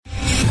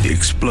The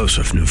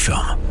explosive new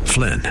film,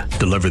 Flynn,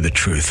 Deliver the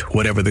Truth,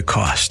 Whatever the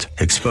Cost,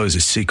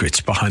 exposes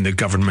secrets behind the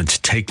government's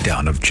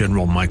takedown of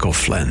General Michael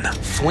Flynn.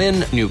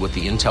 Flynn knew what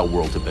the intel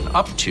world had been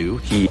up to.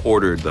 He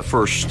ordered the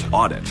first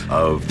audit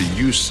of the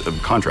use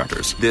of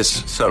contractors.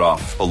 This set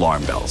off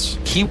alarm bells.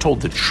 He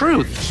told the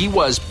truth. He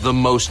was the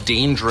most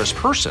dangerous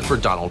person for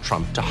Donald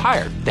Trump to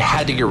hire. They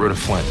had to get rid of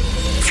Flynn.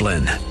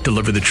 Flynn,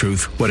 Deliver the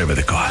Truth, Whatever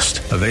the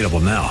Cost. Available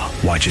now.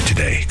 Watch it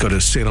today. Go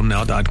to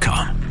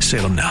salemnow.com.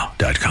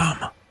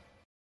 salemnow.com.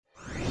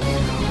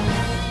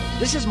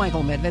 This is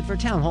Michael Medved for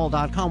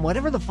townhall.com.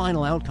 Whatever the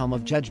final outcome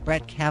of Judge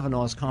Brett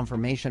Kavanaugh's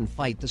confirmation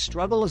fight, the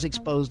struggle has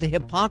exposed the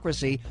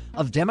hypocrisy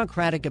of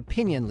Democratic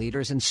opinion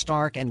leaders in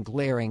stark and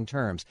glaring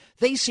terms.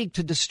 They seek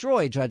to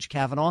destroy Judge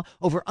Kavanaugh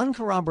over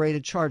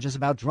uncorroborated charges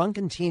about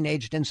drunken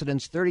teenaged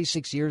incidents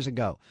 36 years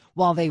ago,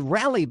 while they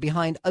rally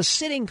behind a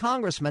sitting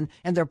congressman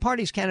and their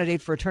party's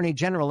candidate for attorney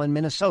general in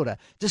Minnesota,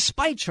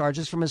 despite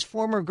charges from his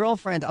former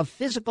girlfriend of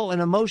physical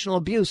and emotional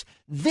abuse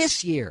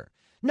this year.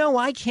 No,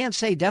 I can't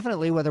say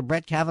definitely whether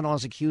Brett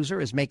Kavanaugh's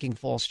accuser is making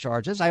false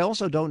charges. I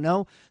also don't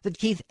know that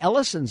Keith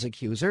Ellison's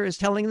accuser is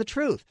telling the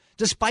truth,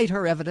 despite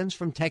her evidence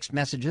from text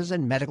messages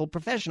and medical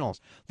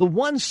professionals. The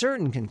one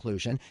certain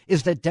conclusion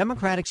is that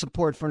Democratic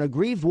support for an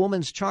aggrieved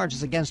woman's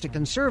charges against a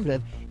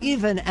conservative,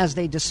 even as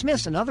they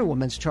dismiss another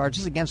woman's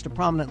charges against a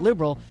prominent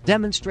liberal,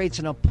 demonstrates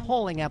an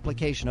appalling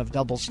application of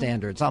double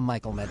standards. I'm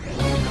Michael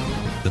Medved.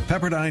 The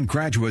Pepperdine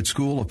Graduate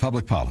School of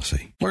Public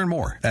Policy. Learn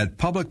more at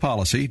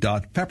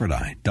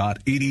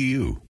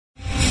publicpolicy.pepperdine.edu.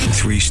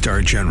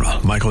 3-star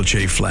General Michael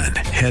J. Flynn,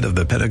 head of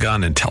the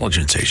Pentagon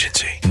Intelligence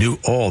Agency, knew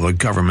all the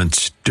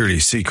government's dirty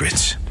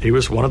secrets. He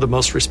was one of the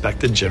most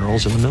respected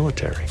generals in the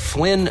military.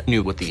 Flynn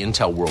knew what the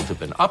intel world had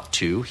been up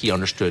to. He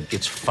understood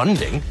its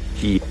funding.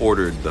 He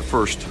ordered the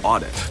first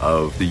audit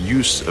of the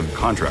use of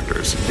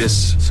contractors.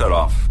 This set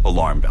off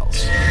alarm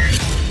bells.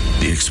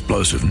 The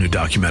explosive new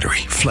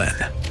documentary, Flynn,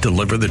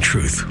 Deliver the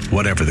Truth,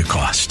 Whatever the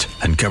Cost,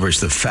 uncovers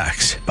the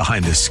facts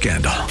behind this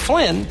scandal.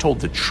 Flynn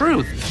told the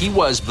truth. He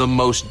was the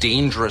most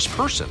dangerous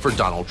person for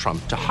Donald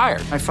Trump to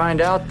hire. I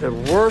find out the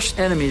worst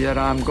enemy that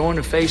I'm going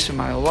to face in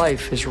my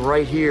life is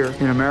right here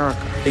in America.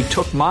 They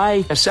took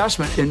my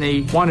assessment and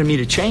they wanted me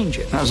to change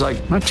it. And I was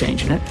like, I'm not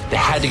changing it. They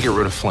had to get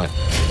rid of Flynn.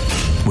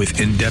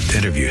 With in-depth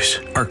interviews,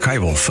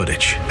 archival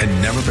footage,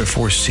 and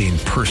never-before-seen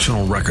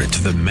personal records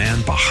of the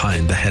man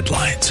behind the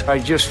headlines. I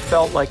just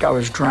felt like I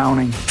was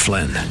drowning.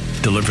 Flynn,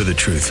 Deliver the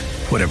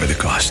Truth, Whatever the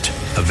Cost.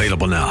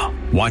 Available now.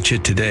 Watch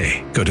it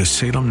today. Go to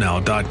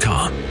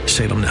salemnow.com.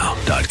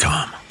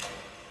 salemnow.com.